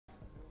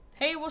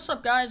Hey, what's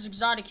up guys,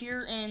 Exotic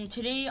here, and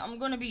today I'm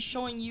going to be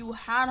showing you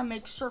how to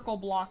make circle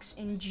blocks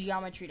in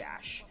Geometry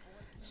Dash.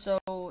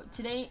 So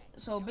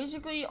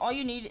basically all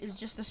you need is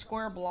just a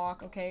square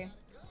block, okay?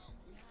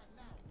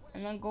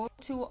 And then go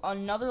to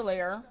another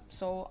layer.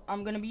 So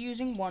I'm going to be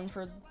using one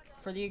for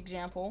the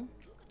example.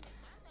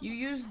 You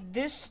use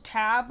this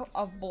tab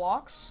of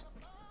blocks,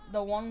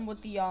 the one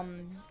with the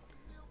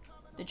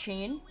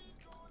chain.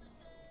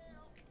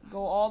 Go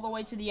all the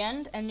way to the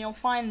end and you'll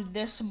find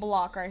this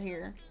block right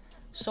here.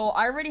 So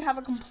I already have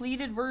a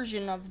completed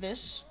version of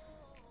this.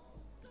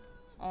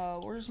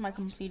 Where's my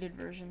completed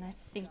version? I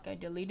think I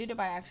deleted it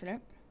by accident.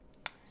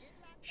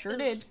 Sure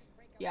did.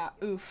 Yeah,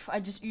 oof. I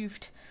just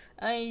oofed.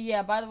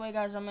 Yeah, by the way,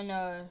 guys, I'm in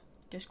a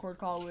Discord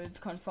call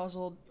with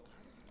Confuz3ld.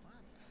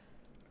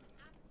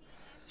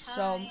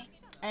 So,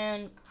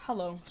 and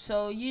hello.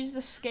 So use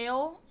the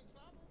scale.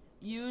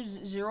 Use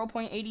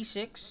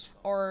 0.86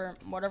 or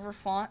whatever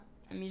font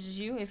amuses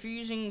you. If you're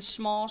using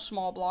small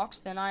blocks,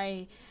 then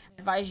I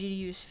advise you to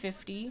use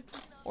 50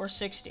 or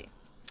 60.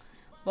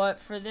 But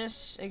for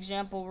this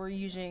example, we're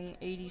using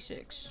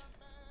 86.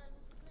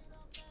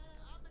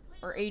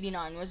 Or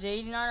 89. Was it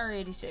 89 or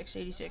 86?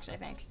 86, I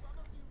think.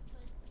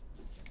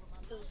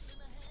 Oof.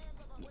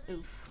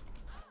 Oof.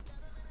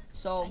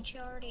 So, don't you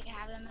already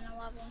have them in a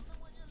level?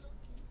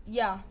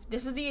 Yeah,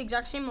 this is the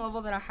exact same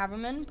level that I have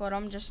them in, but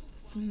I'm just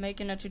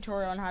making a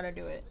tutorial on how to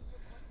do it.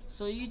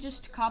 So you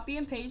just copy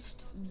and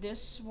paste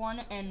this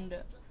one and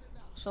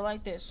so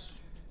like this.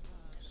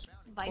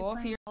 Go up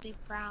here. I'll be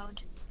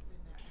proud.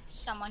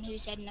 Someone who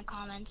said in the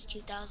comments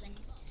 2000.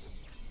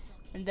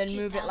 And then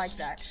move it like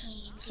that.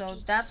 So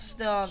that's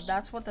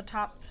what the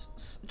top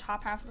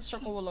half of the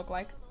circle will look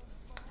like.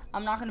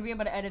 I'm not gonna be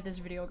able to edit this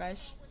video,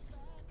 guys.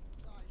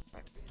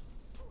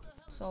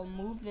 So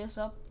move this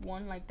up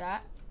one like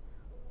that.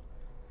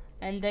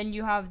 And then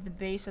you have the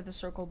base of the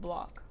circle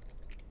block.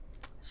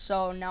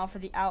 So now for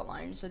the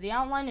outline. So the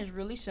outline is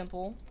really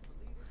simple.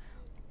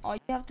 All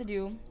you have to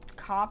do,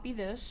 copy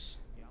this.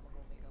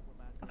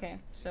 Okay,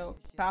 so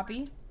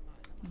copy,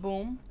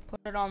 boom, put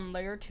it on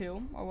layer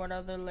 2 or what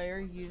other layer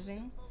you're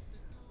using.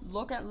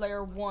 Look at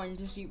layer 1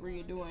 to see what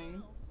you're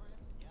doing.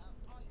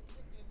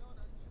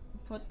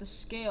 Put the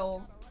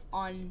scale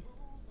on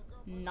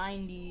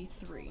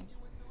 93.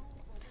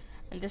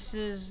 And this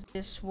is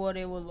what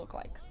it will look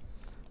like.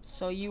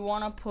 So you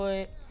want to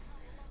put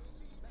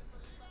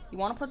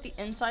the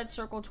inside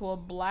circle to a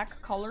black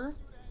color,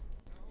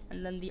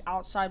 and then the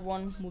outside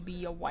one will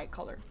be a white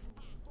color.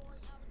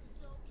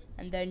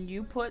 And then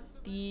you put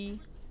the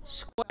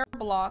square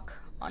block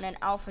on an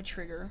alpha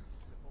trigger.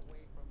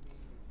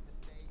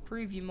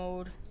 Preview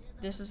mode.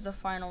 This is the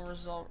final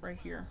result right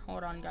here.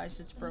 Hold on, guys,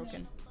 it's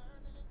broken.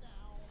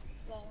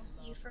 Well,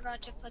 you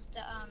forgot to put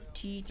the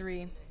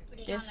T3. Put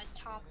it on the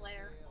top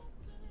layer.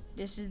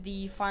 This is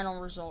the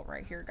final result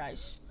right here,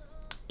 guys.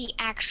 The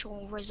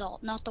actual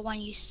result, not the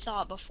one you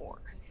saw before.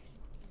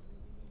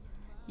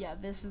 Yeah,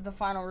 this is the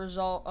final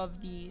result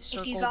of the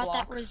circle block. If you got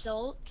that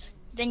result,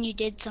 then you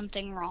did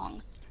something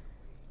wrong.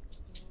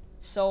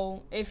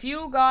 So, if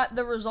you got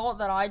the result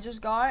that I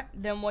just got,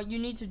 then what you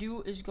need to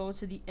do is go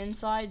to the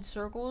inside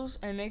circles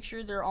and make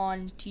sure they're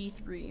on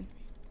T3.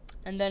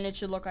 And then it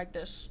should look like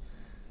this.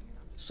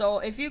 So,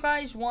 if you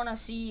guys want to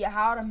see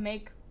how to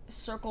make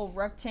circle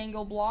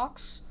rectangle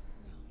blocks,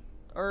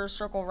 or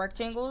circle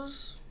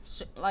rectangles,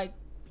 like,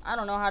 I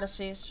don't know how to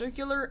say it,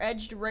 circular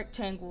edged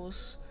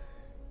rectangles,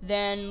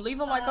 then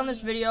leave a like on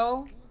this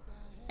video,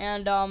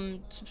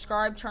 and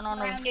subscribe, turn on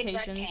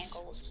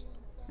notifications.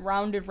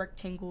 Rounded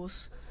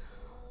rectangles.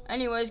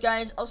 Anyways,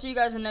 guys, I'll see you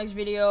guys in the next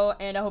video,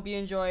 and I hope you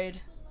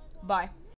enjoyed. Bye.